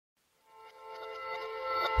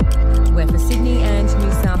We're for Sydney and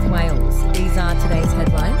New South Wales. These are today's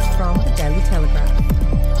headlines from the Daily Telegraph.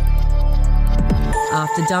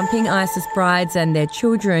 After dumping ISIS brides and their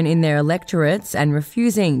children in their electorates and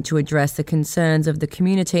refusing to address the concerns of the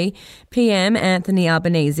community, PM Anthony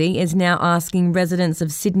Albanese is now asking residents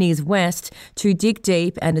of Sydney's West to dig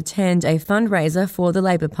deep and attend a fundraiser for the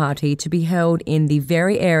Labor Party to be held in the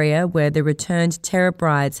very area where the returned terror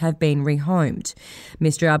brides have been rehomed.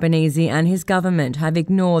 Mr Albanese and his government have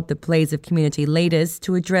ignored the pleas of community leaders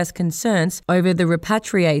to address concerns over the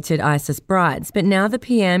repatriated ISIS brides, but now the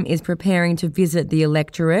PM is preparing to visit the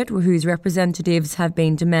electorate whose representatives have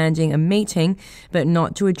been demanding a meeting but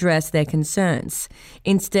not to address their concerns.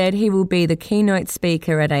 Instead, he will be the keynote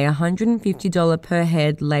speaker at a $150 per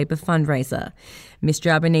head Labor fundraiser.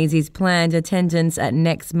 Mr Albanese's planned attendance at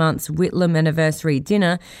next month's Whitlam anniversary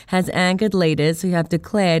dinner has angered leaders who have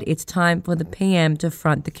declared it's time for the PM to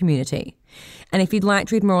front the community. And if you'd like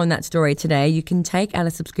to read more on that story today, you can take out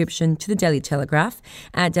a subscription to the Daily Telegraph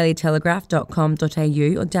at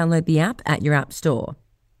dailytelegraph.com.au or download the app at your app store.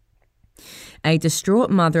 A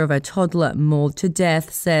distraught mother of a toddler mauled to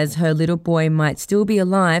death says her little boy might still be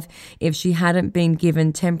alive if she hadn't been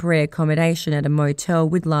given temporary accommodation at a motel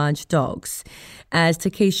with large dogs. As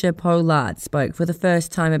Takesha Pollard spoke for the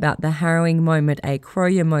first time about the harrowing moment a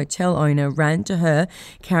Croya motel owner ran to her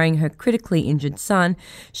carrying her critically injured son,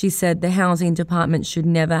 she said the housing department should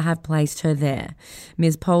never have placed her there.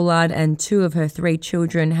 Ms Pollard and two of her three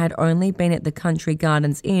children had only been at the Country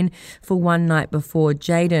Gardens Inn for one night before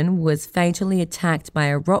Jaden was fatally attacked by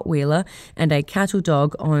a Rottweiler and a cattle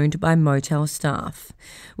dog owned by motel staff.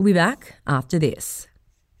 We'll be back after this.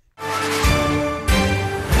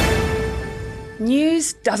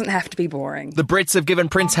 News doesn't have to be boring. The Brits have given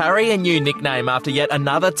Prince Harry a new nickname after yet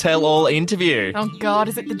another tell-all interview. Oh God,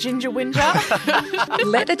 is it the Ginger Whinger?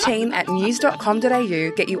 Let the team at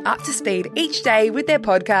news.com.au get you up to speed each day with their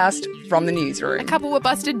podcast, From the Newsroom. A couple were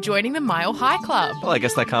busted joining the Mile High Club. Well, I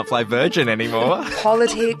guess they can't fly Virgin anymore.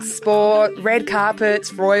 Politics, sport, red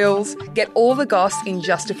carpets, royals. Get all the goss in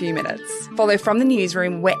just a few minutes. Follow From the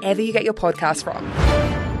Newsroom wherever you get your podcast from.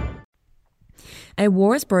 A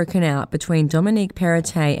war has broken out between Dominique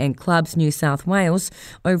Perrottet and Clubs New South Wales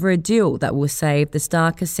over a deal that will save the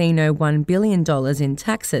Star Casino $1 billion in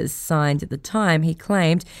taxes, signed at the time he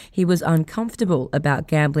claimed he was uncomfortable about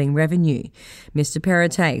gambling revenue. Mr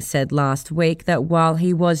Perrottet said last week that while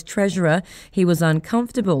he was treasurer, he was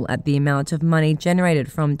uncomfortable at the amount of money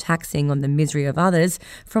generated from taxing on the misery of others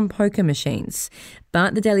from poker machines.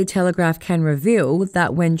 But the Daily Telegraph can reveal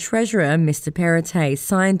that when Treasurer Mr Perrottet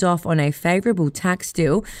signed off on a favourable tax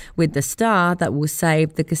deal with the Star that will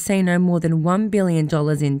save the casino more than $1 billion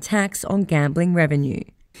in tax on gambling revenue.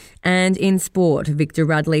 And in sport, Victor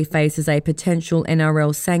Radley faces a potential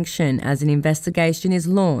NRL sanction as an investigation is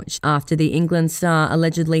launched after the England star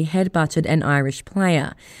allegedly headbutted an Irish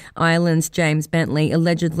player. Ireland's James Bentley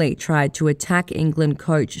allegedly tried to attack England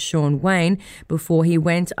coach Sean Wayne before he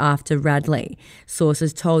went after Radley.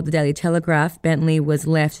 Sources told the Daily Telegraph Bentley was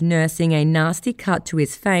left nursing a nasty cut to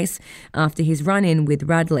his face after his run-in with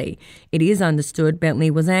Radley. It is understood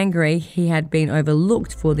Bentley was angry he had been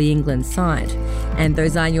overlooked for the England side. And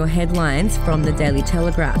those are your headlines from the Daily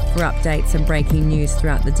Telegraph. For updates and breaking news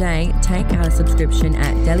throughout the day, take out a subscription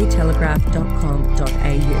at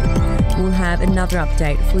dailytelegraph.com.au. We'll have another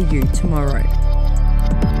update for you tomorrow.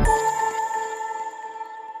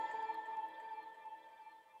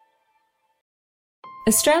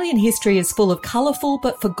 Australian history is full of colourful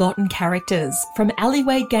but forgotten characters, from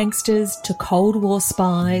alleyway gangsters to Cold War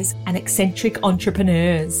spies and eccentric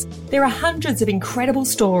entrepreneurs. There are hundreds of incredible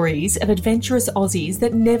stories of adventurous Aussies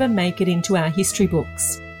that never make it into our history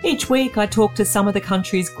books. Each week I talk to some of the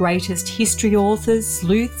country's greatest history authors,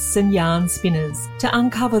 sleuths and yarn spinners to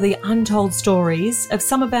uncover the untold stories of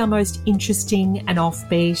some of our most interesting and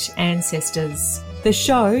offbeat ancestors. The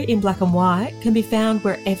show, In Black and White, can be found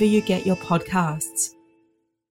wherever you get your podcasts.